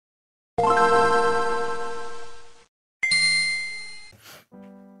What's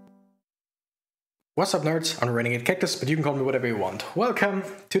up, nerds? I'm Renegade Cactus, but you can call me whatever you want. Welcome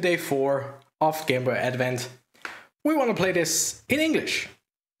to day 4 of Game Boy Advent. We want to play this in English.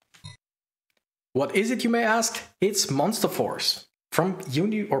 What is it, you may ask? It's Monster Force from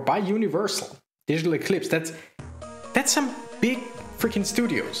by Universal Digital Eclipse. That's some big freaking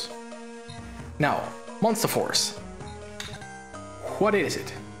studios. Now, Monster Force. What is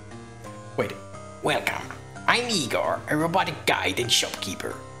it? Wait. Welcome. I'm Igor, a robotic guide and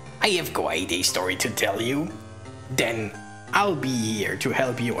shopkeeper. I have quite a story to tell you. Then I'll be here to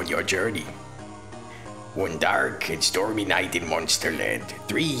help you on your journey. One dark and stormy night in Monsterland,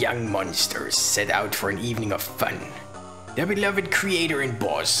 3 young monsters set out for an evening of fun. Their beloved creator and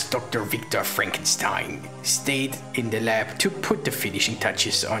boss, Dr. Victor Frankenstein, stayed in the lab to put the finishing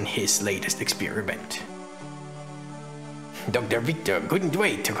touches on his latest experiment. Dr. Victor couldn't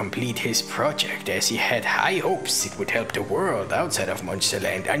wait to complete his project, as he had high hopes it would help the world outside of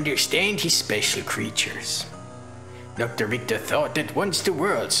Monsterland understand his special creatures. Dr. Victor thought that once the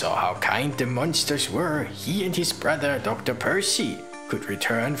world saw how kind the monsters were, he and his brother Dr. Percy could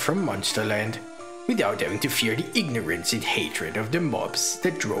return from Monsterland without having to fear the ignorance and hatred of the mobs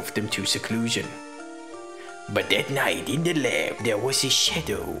that drove them to seclusion. But that night in the lab there was a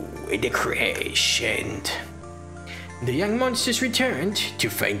shadow and a crash, and the young monsters returned to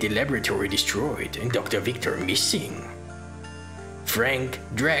find the laboratory destroyed and Dr. Victor missing. Frank,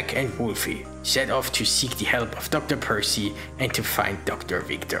 Drac, and Wolfie set off to seek the help of Dr. Percy and to find Dr.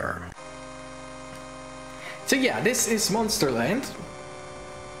 Victor. So yeah, this is Monster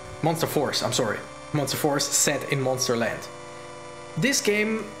Force, I'm sorry. Monster Force set in Monsterland. This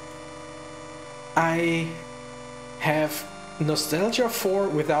game I have nostalgia for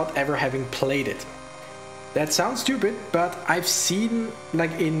without ever having played it. That sounds stupid, but I've seen,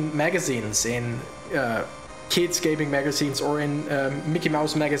 like, in magazines, in kids gaming magazines or in Mickey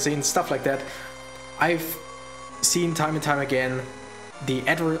Mouse magazines, stuff like that. I've seen time and time again the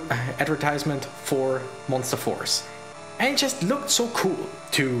advertisement for Monster Force. And it just looked so cool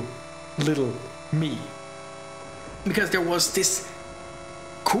to little me. Because there was this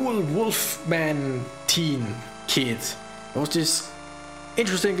cool Wolfman teen kid. There was this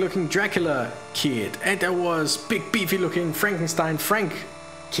interesting looking Dracula kid, and there was big beefy looking Frankenstein Frank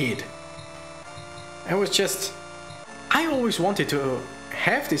kid. It was just, I always wanted to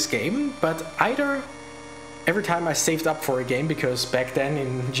have this game, but either every time I saved up for a game, because back then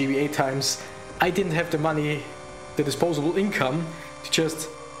in GBA times I didn't have the money, the disposable income to just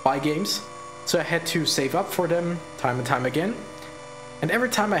buy games, so I had to save up for them time and time again. And every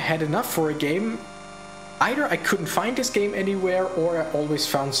time I had enough for a game, either I couldn't find this game anywhere, or I always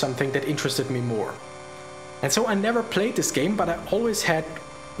found something that interested me more. And so I never played this game, but I always had,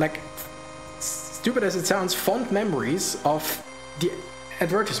 like, stupid as it sounds, fond memories of the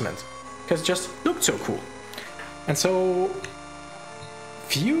advertisement, because it just looked so cool. And so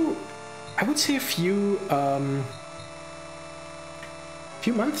I would say a few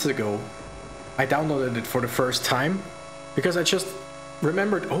months ago, I downloaded it for the first time, because I just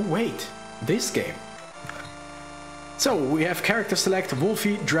remembered, oh wait, this game. So we have character select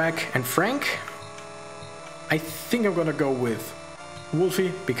Wolfie, Drac, and Frank. I think I'm gonna go with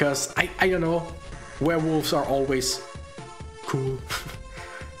Wolfie because I don't know, werewolves are always cool.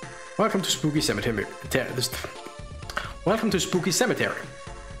 Welcome to Spooky Cemetery. Welcome to Spooky Cemetery.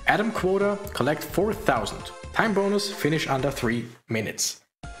 Adam quota, collect 4,000. Time bonus, finish under 3 minutes.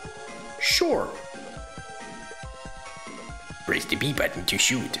 Sure. Press the B button to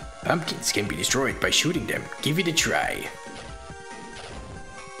shoot. Pumpkins can be destroyed by shooting them. Give it a try.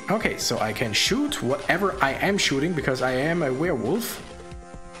 Okay, so I can shoot whatever I am shooting because I am a werewolf.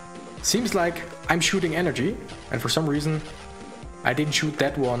 Seems like I'm shooting energy, and for some reason I didn't shoot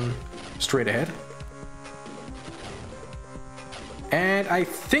that one straight ahead. And I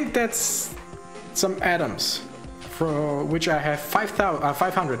think that's some atoms, for which I have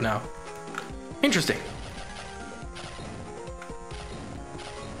 500 now. Interesting.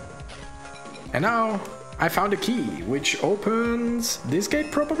 And now I found a key, which opens this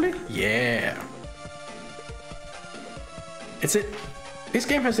gate probably? Yeah. This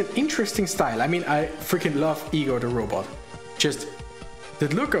game has an interesting style. I mean, I freaking love Igor the robot. Just the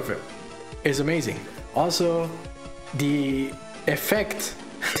look of it is amazing. Also, the effect,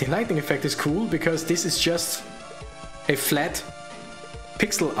 the lightning effect is cool because this is just a flat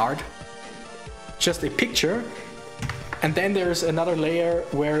pixel art, just a picture. And then there's another layer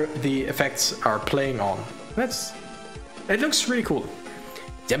where the effects are playing on. It looks really cool.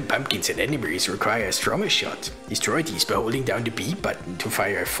 Some pumpkins and enemies require a stronger shot. Destroy these by holding down the B button to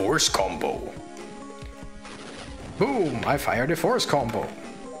fire a force combo. Boom! I fired a force combo.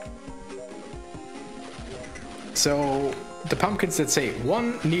 So the pumpkins that say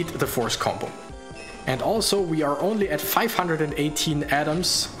 1 need the force combo. And also we are only at 518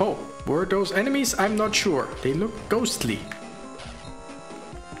 atoms. Oh, were those enemies? I'm not sure. They look ghostly.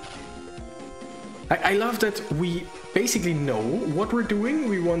 I love that we basically know what we're doing.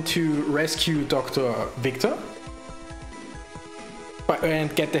 We want to rescue Dr. Victor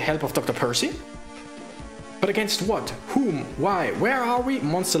and get the help of Dr. Percy. But against what? Whom? Why? Where are we?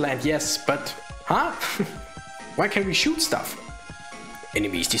 Monsterland, yes, but... Huh? Why can't we shoot stuff?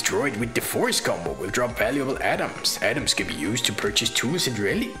 Enemies destroyed with the force combo will drop valuable atoms. Atoms can be used to purchase tools and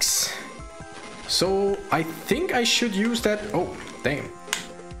relics. So I think I should use that... Oh, damn.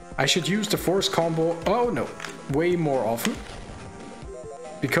 I should use the force combo... Oh no, way more often.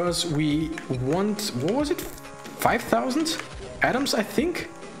 Because we want... What was it? 5,000 atoms, I think?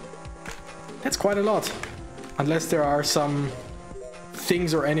 That's quite a lot. Unless there are some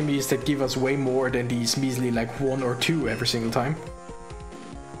things or enemies that give us way more than these measly like 1 or 2 every single time.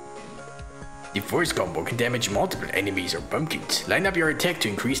 The force combo can damage multiple enemies or pumpkins. Line up your attack to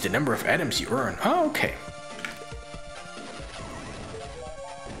increase the number of atoms you earn. Oh, okay.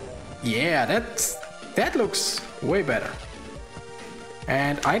 Yeah, that looks way better.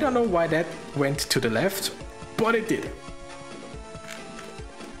 And I don't know why that went to the left, but it did.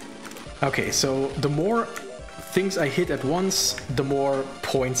 Okay, so the more things I hit at once, the more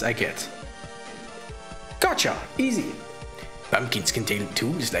points I get. Gotcha! Easy! Pumpkins contain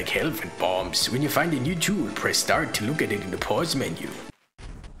tools like health and bombs. When you find a new tool, press start to look at it in the pause menu.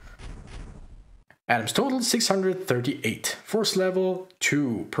 Atoms total 638. Force level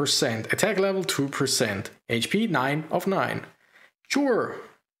 2%. Attack level 2%. HP 9 of 9. Sure.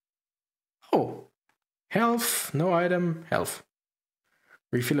 Oh. Health. No item. Health.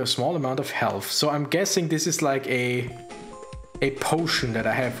 Refill a small amount of health. So I'm guessing this is like a potion that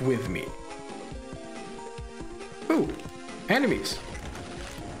I have with me. Ooh. Enemies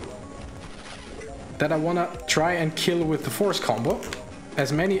that I wanna try and kill with the force combo,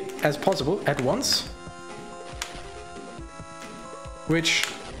 as many as possible at once, which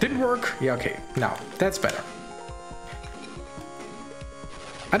didn't work. Yeah, okay, now that's better.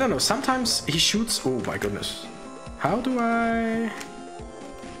 I don't know, sometimes he shoots. Oh my goodness, how do I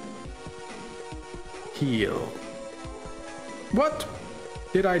heal? What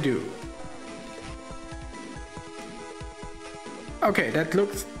did I do? Okay, that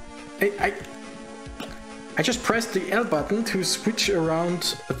looked... I just pressed the L button to switch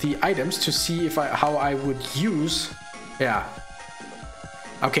around the items to see if how I would use... Yeah.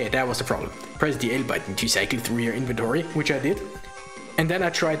 Okay, that was the problem. Press the L button to cycle through your inventory, which I did. And then I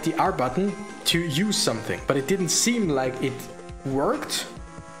tried the R button to use something, but it didn't seem like it worked.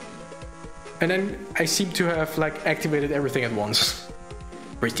 And then I seem to have like activated everything at once.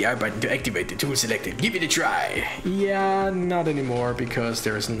 Press the R button to activate the tool selected. Give it a try. Yeah, not anymore, because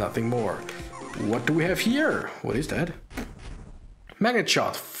there is nothing more. What do we have here? What is that? Magnet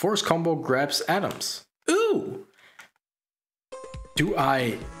shot. Force combo grabs atoms. Ooh! Do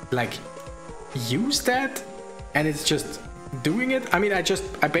I, like, use that? And it's just doing it? I mean, I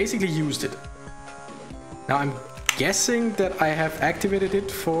basically used it. Now I'm guessing that I have activated it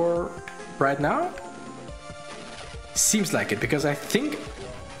for right now? Seems like it, because I think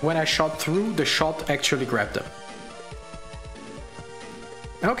when I shot through, the shot actually grabbed them.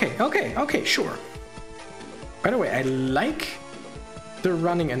 Okay, sure. By the way, I like the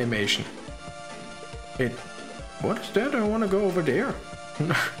running animation. What is that? I want to go over there.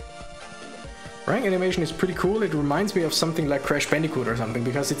 Running animation is pretty cool. It reminds me of something like Crash Bandicoot or something,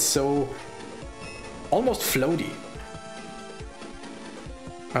 because it's so almost floaty.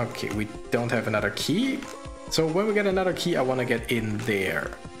 Okay, we don't have another key. So when we get another key, I want to get in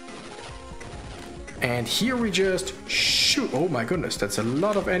there. And here we just shoot. Oh my goodness, that's a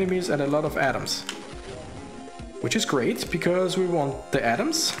lot of enemies and a lot of atoms. Which is great, because we want the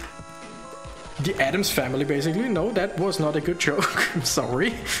atoms. The Addams family, basically. No, that was not a good joke. I'm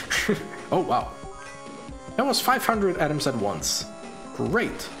sorry. Oh, wow. That was 500 atoms at once.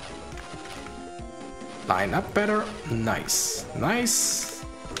 Great. Line up better. Nice. Nice.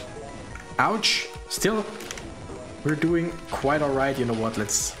 Ouch. Still, we're doing quite alright. You know what,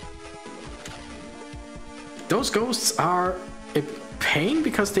 let's... Those ghosts are a pain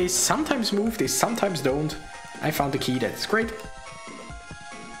because they sometimes move, they sometimes don't. I found the key, that's great.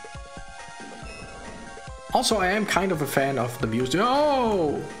 Also, I am kind of a fan of the music.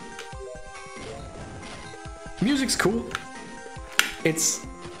 Oh! Music's cool. It's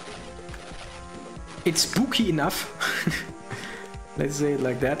It's spooky enough. Let's say it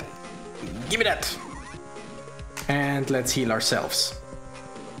like that. Give me that. And let's heal ourselves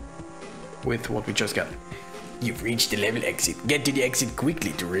with what we just got. You've reached the level exit. Get to the exit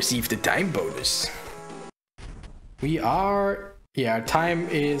quickly to receive the time bonus. We are... yeah, time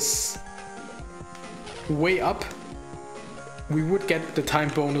is way up. We would get the time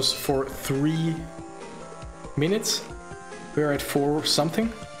bonus for 3 minutes. We're at 4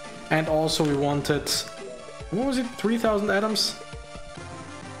 something. And also we wanted... what was it? 3,000 atoms?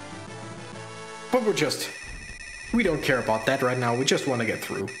 But we don't care about that right now. We just want to get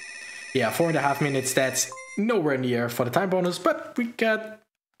through. Yeah, 4.5 minutes. That's nowhere near for the time bonus, but we got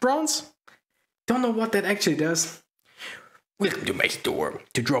bronze. Don't know what that actually does. Welcome to my store.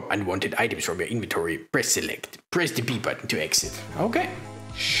 To drop unwanted items from your inventory, press select. Press the B button to exit. Okay.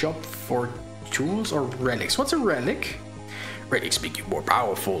 Shop for tools or relics. What's a relic? Relics make you more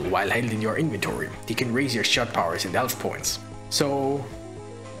powerful while handling your inventory. They can raise your shot powers and health points. So,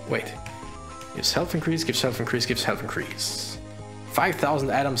 wait. Gives health increase, gives health increase, gives health increase. 5,000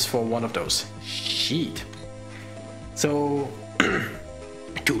 atoms for one of those. Sheet. So,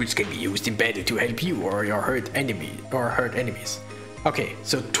 tools can be used in battle to help you or your hurt enemies. Okay,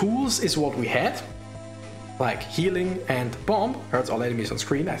 so tools is what we had. Like healing and bomb. Hurts all enemies on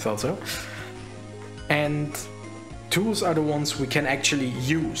screen, I thought so. And tools are the ones we can actually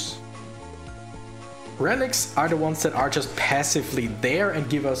use. Relics are the ones that are just passively there and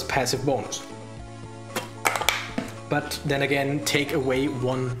give us passive bonus. But then again, take away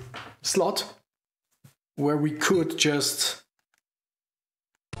one slot where we could just...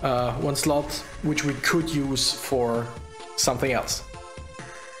 one slot which we could use for something else.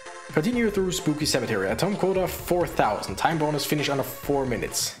 Continue through Spooky Cemetery. Atom quota 4,000. Time bonus finish under 4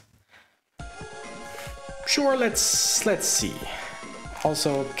 minutes. Sure, let's see.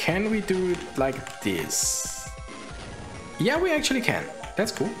 Also, can we do it like this? Yeah, we actually can.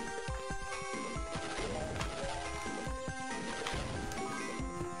 That's cool.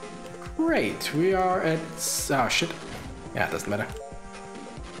 Great, we are at... oh shit. Yeah, it doesn't matter.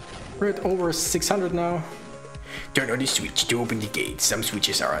 We're at over 600 now. Turn on the switch to open the gate. Some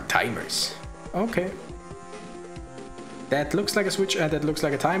switches are on timers. Okay. That looks like a switch and that looks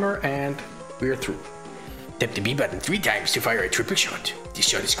like a timer, and we're through. Tap the B button 3 times to fire a triple shot. This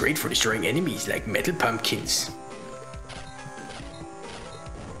shot is great for destroying enemies like metal pumpkins.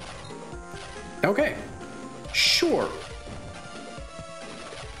 Okay. Sure.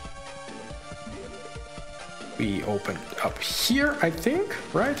 We open up here, I think,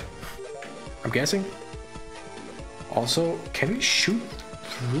 right? I'm guessing. Also, can we shoot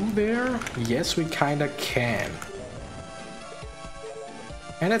through there? Yes, we kinda can.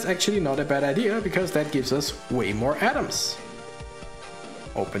 And that's actually not a bad idea, because that gives us way more atoms.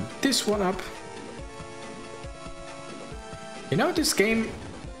 Open this one up. You know, this game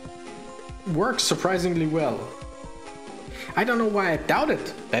works surprisingly well. I don't know why I doubted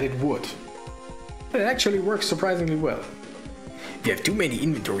that it would. But it actually works surprisingly well. If you have too many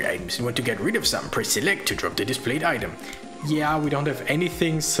inventory items and want to get rid of some, press select to drop the displayed item. Yeah, we don't have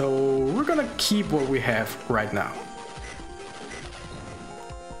anything, so we're gonna keep what we have right now.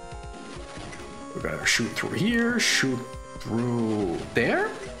 We're gonna shoot through here, shoot through there.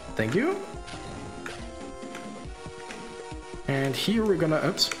 Thank you. And here we're gonna,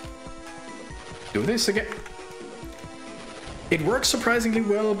 oops, do this again. It works surprisingly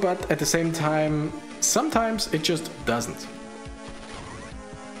well, but at the same time, sometimes it just doesn't.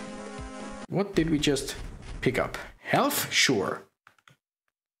 What did we just pick up? Health? Sure.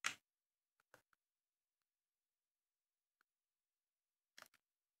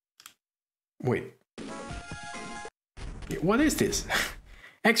 Wait. What is this?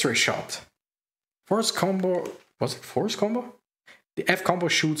 X-ray shot. Force combo. Was it force combo? The F combo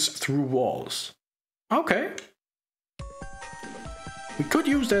shoots through walls. Okay. We could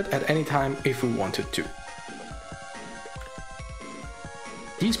use that at any time if we wanted to.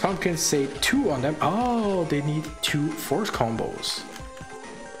 These pumpkins say 2 on them. Oh, they need 2 force combos.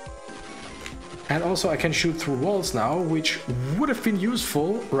 And also I can shoot through walls now, which would have been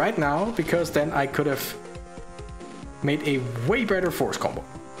useful right now, because then I could have made a way better force combo.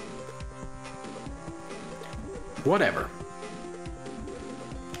 Whatever.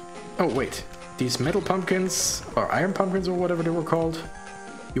 Oh wait, these metal pumpkins, or iron pumpkins or whatever they were called,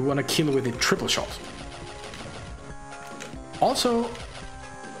 you want to kill with a triple shot. Also,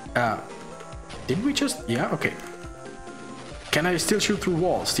 did we just... yeah, okay. Can I still shoot through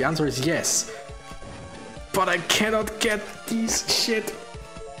walls? The answer is yes. But I cannot get these shit.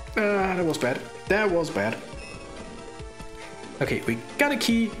 That was bad. That was bad. Okay, we got a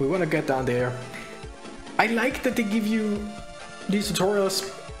key. We want to get down there. I like that they give you these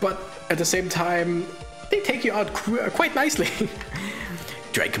tutorials, but at the same time, they take you out quite nicely.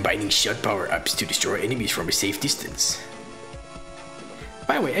 Try combining shot power-ups to destroy enemies from a safe distance.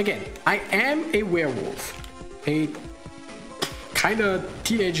 By the way, again, I am a werewolf. A kinda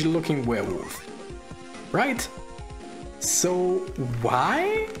teenage-looking werewolf. Right? So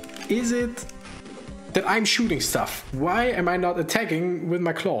why is it that I'm shooting stuff? Why am I not attacking with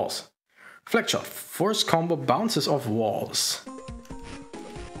my claws? Flex shot. Force combo bounces off walls.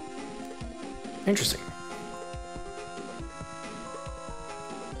 Interesting.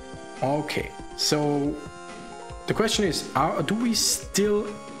 Okay, so the question is, do we still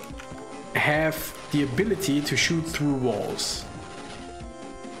have the ability to shoot through walls?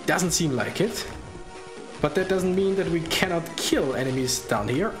 Doesn't seem like it, but that doesn't mean that we cannot kill enemies down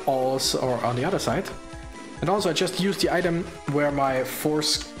here, also, or on the other side. And also I just used the item where my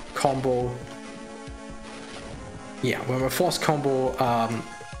force combo, where my force combo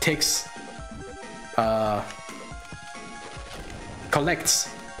collects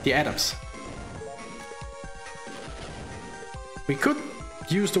the atoms. We could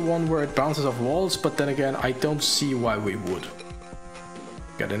use the one where it bounces off walls, but then again, I don't see why we would.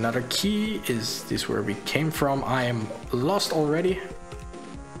 Got another key. Is this where we came from? I am lost already.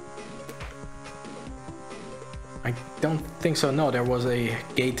 I don't think so. No, there was a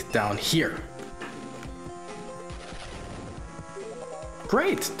gate down here.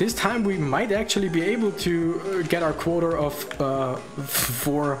 Great! This time we might actually be able to get our quota of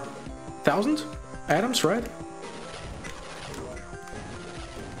 4,000 atoms, right?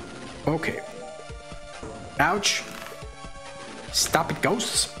 Okay. Ouch. Stop it,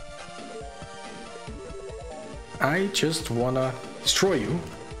 ghosts. I just wanna destroy you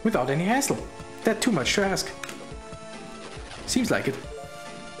without any hassle. That's too much to ask. Seems like it.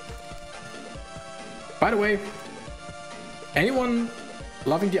 By the way, anyone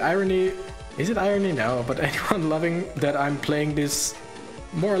loving the irony, is it irony now, but anyone loving that I'm playing this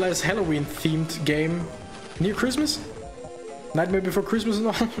more or less Halloween themed game near Christmas? Nightmare Before Christmas and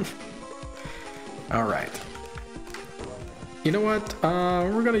all? Alright. You know what?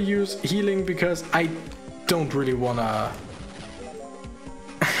 We're gonna use healing because I don't really wanna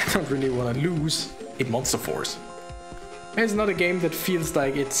lose in Monster Force. It's not a game that feels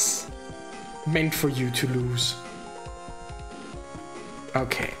like it's meant for you to lose.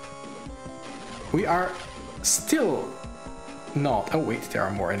 Okay. We are still not... Oh wait, there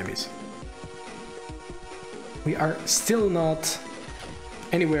are more enemies. We are still not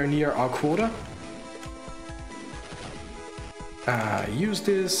anywhere near our quota. Use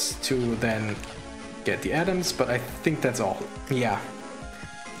this to then get the atoms, but I think that's all. Yeah.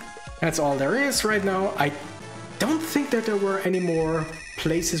 That's all there is right now. I don't think that there were any more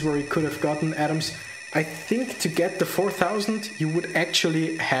places where we could have gotten atoms. I think to get the 4,000 you would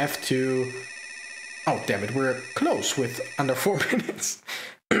actually have to... Oh damn it, we're close with under 4 minutes.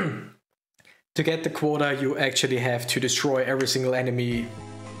 To get the quota you actually have to destroy every single enemy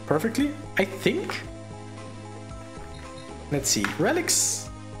perfectly, I think? Let's see, relics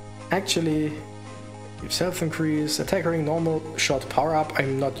actually give self increase, attack ring, normal shot power up.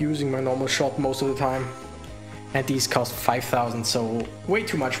 I'm not using my normal shot most of the time. And these cost 5,000, so way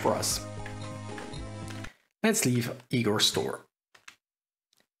too much for us. Let's leave Igor's store.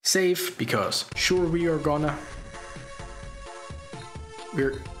 Save, because sure we are gonna...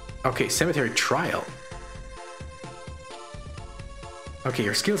 Okay, cemetery trial. Okay,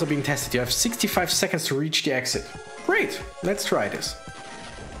 your skills are being tested. You have 65 seconds to reach the exit. Great, let's try this.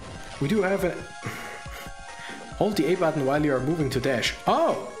 We do have a... Hold the A button while you are moving to dash.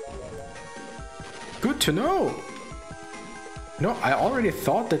 Oh! Good to know! No, I already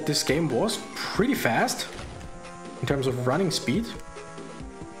thought that this game was pretty fast in terms of running speed.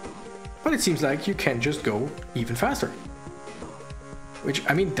 But it seems like you can just go even faster. Which,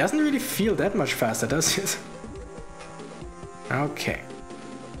 I mean, doesn't really feel that much faster, does it? Okay.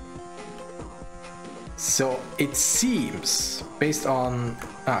 So it seems, based on...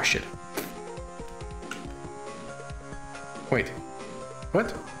 Ah, shit. Wait.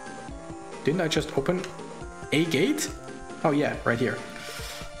 What? Didn't I just open a gate? Oh yeah, right here.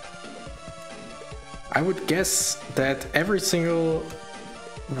 I would guess that every single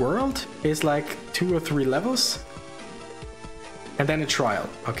world is like 2 or 3 levels. And then a trial.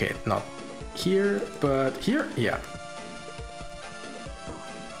 Okay, not here, but here? Yeah.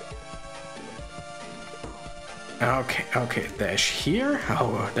 Okay, okay, dash here.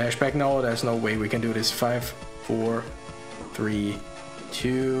 Oh, dash back. No, there's no way we can do this. 5, 4, 3,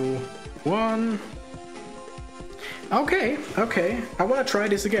 2, 1. Okay, okay. I want to try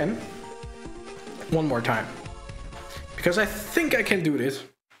this again. one more time. Because I think I can do this.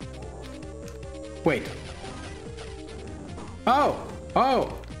 Wait. Oh,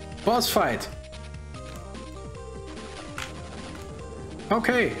 boss fight.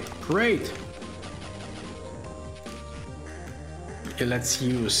 Okay, great. Okay, let's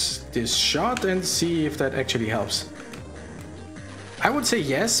use this shot and see if that actually helps. I would say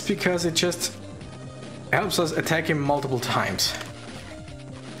yes, because it just helps us attack him multiple times.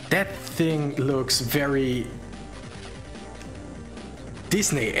 That thing looks very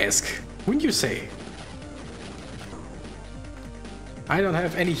Disney-esque, wouldn't you say? I don't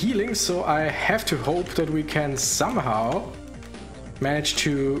have any healing, so I have to hope that we can somehow manage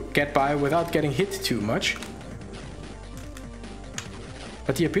to get by without getting hit too much.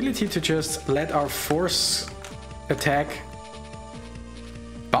 But the ability to just let our force attack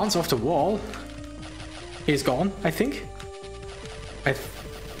bounce off the wall is gone, I think. I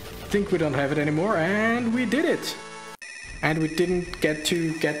think we don't have it anymore, and we did it. And we didn't get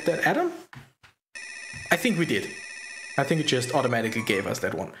to get that atom? I think we did. I think it just automatically gave us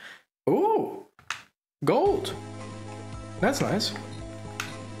that one. Ooh, gold. That's nice.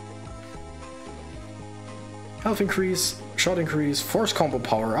 Health increase, shot increase, force combo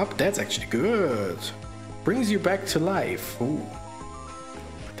power up. That's actually good. Brings you back to life. Ooh.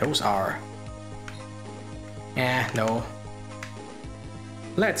 Those are... no.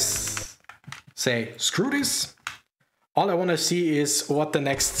 Let's say screw this. All I want to see is what the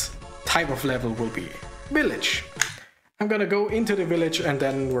next type of level will be. Village. I'm gonna go into the village and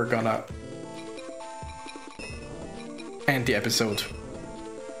then we're gonna end the episode.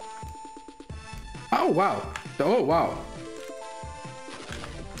 Oh wow. Oh wow.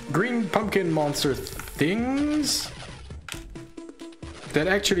 Green pumpkin monster things that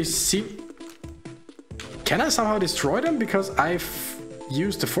actually seem... Can I somehow destroy them? Because I've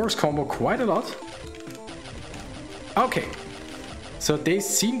used the force combo quite a lot. Okay. So they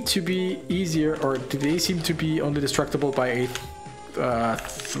seem to be easier, or they seem to be only destructible by a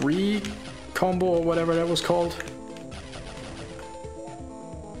 3 combo or whatever that was called.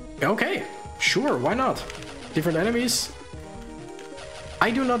 Okay, sure, why not? Different enemies.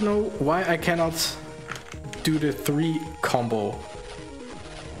 I do not know why I cannot do the 3 combo.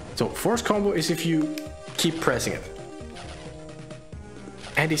 So force combo is if you keep pressing it.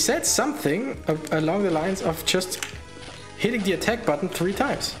 And he said something along the lines of just hitting the attack button 3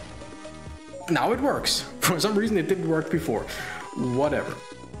 times. Now it works. For some reason it didn't work before. Whatever.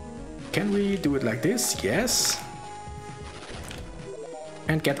 Can we do it like this? Yes.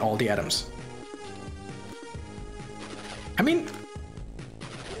 And get all the atoms. I mean,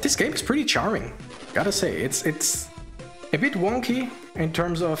 this game is pretty charming. Gotta say, it's a bit wonky in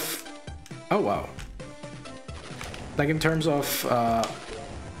terms of... Oh wow. Like in terms of...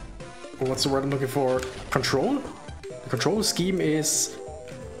 what's the word I'm looking for? Control? Control scheme is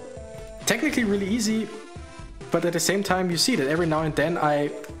technically really easy, but at the same time you see that every now and then I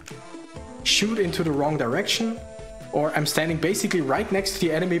shoot into the wrong direction, or I'm standing basically right next to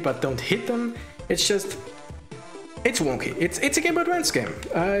the enemy but don't hit them. It's just... it's wonky. It's a Game Boy Advance game.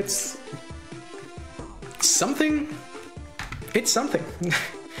 It's something... It's something.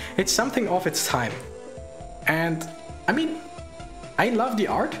 It's something of its time. And, I mean, I love the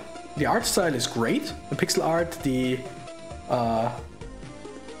art. The art style is great. The pixel art, the...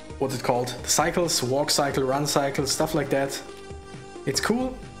 what's it called? The cycles, walk cycle, run cycle, stuff like that. It's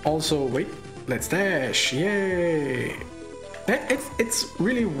cool. Also, wait, let's dash, yay! It's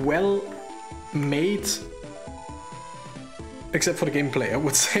really well made, except for the gameplay, I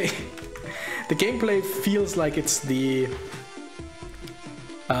would say. The gameplay feels like it's the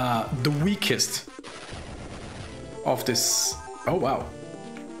weakest of this. Oh wow.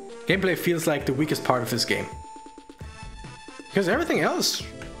 Gameplay feels like the weakest part of this game. Because everything else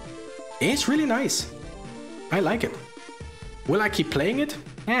is really nice. I like it. Will I keep playing it?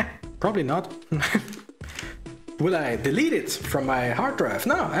 Probably not. Will I delete it from my hard drive?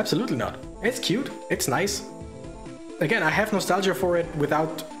 No, absolutely not. It's cute, it's nice. Again, I have nostalgia for it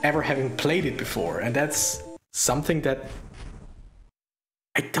without ever having played it before, and that's something that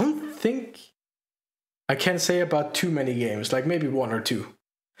I don't think I can say about too many games, like maybe 1 or 2.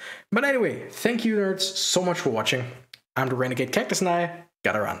 But anyway, thank you nerds so much for watching. I'm the Renegade Cactus and I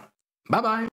gotta run. Bye bye!